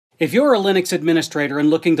If you're a Linux administrator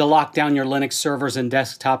and looking to lock down your Linux servers and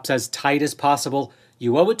desktops as tight as possible,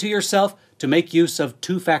 you owe it to yourself to make use of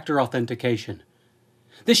two-factor authentication.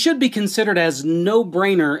 This should be considered as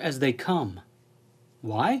no-brainer as they come.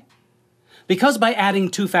 Why? Because by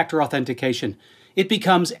adding two-factor authentication, it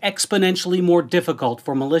becomes exponentially more difficult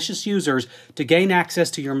for malicious users to gain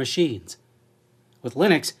access to your machines. With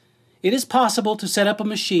Linux, it is possible to set up a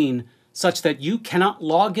machine such that you cannot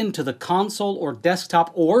log into the console or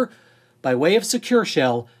desktop or, by way of secure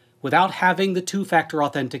shell, without having the two-factor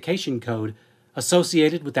authentication code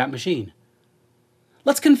associated with that machine.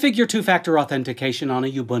 Let's configure two-factor authentication on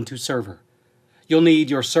a Ubuntu server. You'll need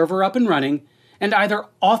your server up and running and either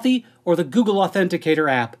Authy or the Google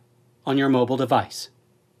Authenticator app on your mobile device.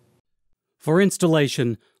 For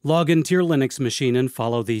installation, log into your Linux machine and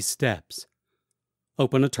follow these steps.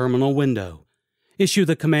 Open a terminal window. Issue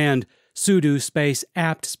the command sudo space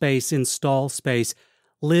apt space install space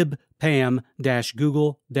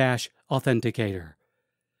libpam-google-authenticator.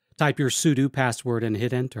 Type your sudo password and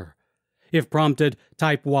hit enter. If prompted,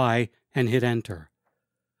 type Y and hit enter.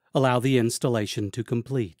 Allow the installation to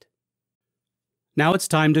complete. Now it's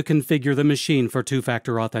time to configure the machine for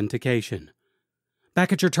two-factor authentication.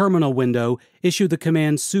 Back at your terminal window, issue the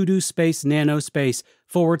command sudo space nano space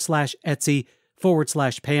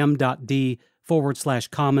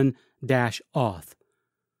 /etc/pam.d/common-auth.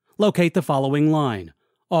 Locate the following line: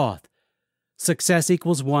 auth success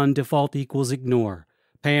equals 1 default equals ignore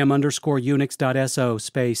pam_unix.so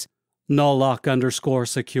space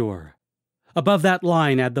nulllock_secure. Above that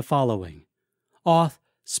line, add the following: auth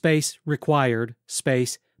space required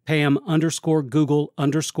space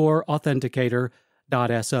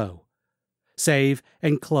pam_google_authenticator.so. Save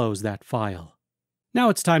and close that file. Now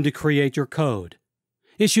it's time to create your code.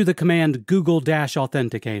 Issue the command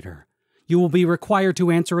google-authenticator. You will be required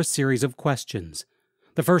to answer a series of questions.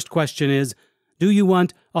 The first question is, do you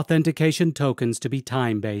want authentication tokens to be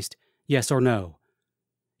time-based, yes or no?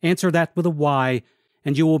 Answer that with a Y,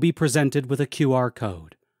 and you will be presented with a QR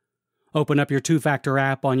code. Open up your two-factor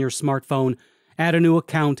app on your smartphone, add a new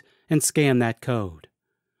account, and scan that code.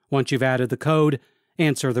 Once you've added the code,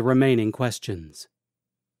 answer the remaining questions.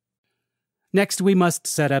 Next, we must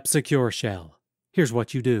set up Secure Shell. Here's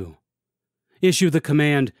what you do. Issue the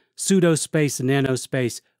command sudo space nano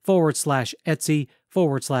space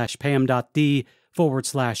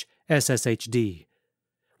 /etc/pam.d/sshd.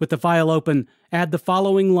 With the file open, add the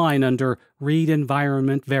following line under Read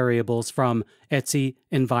Environment Variables from etc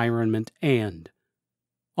environment and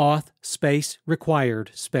auth space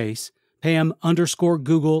required space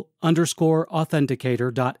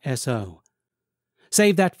pam_google_authenticator.so.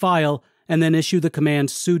 Save that file and then issue the command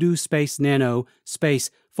sudo space nano space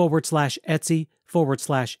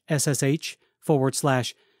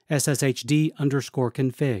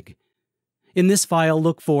 /etc/ssh/sshd_config. In this file,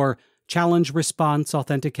 look for challenge response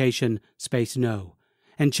authentication space no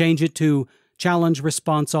and change it to challenge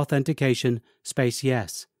response authentication space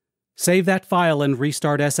yes. Save that file and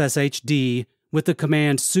restart SSHD with the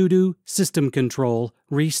command sudo system control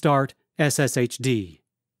restart SSHD.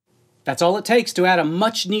 That's all it takes to add a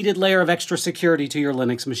much-needed layer of extra security to your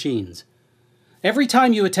Linux machines. Every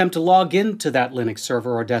time you attempt to log into that Linux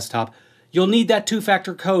server or desktop, you'll need that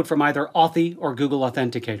two-factor code from either Authy or Google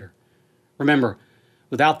Authenticator. Remember,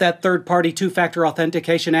 without that third-party two-factor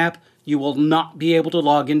authentication app, you will not be able to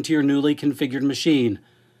log into your newly configured machine.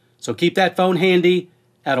 So keep that phone handy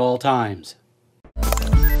at all times.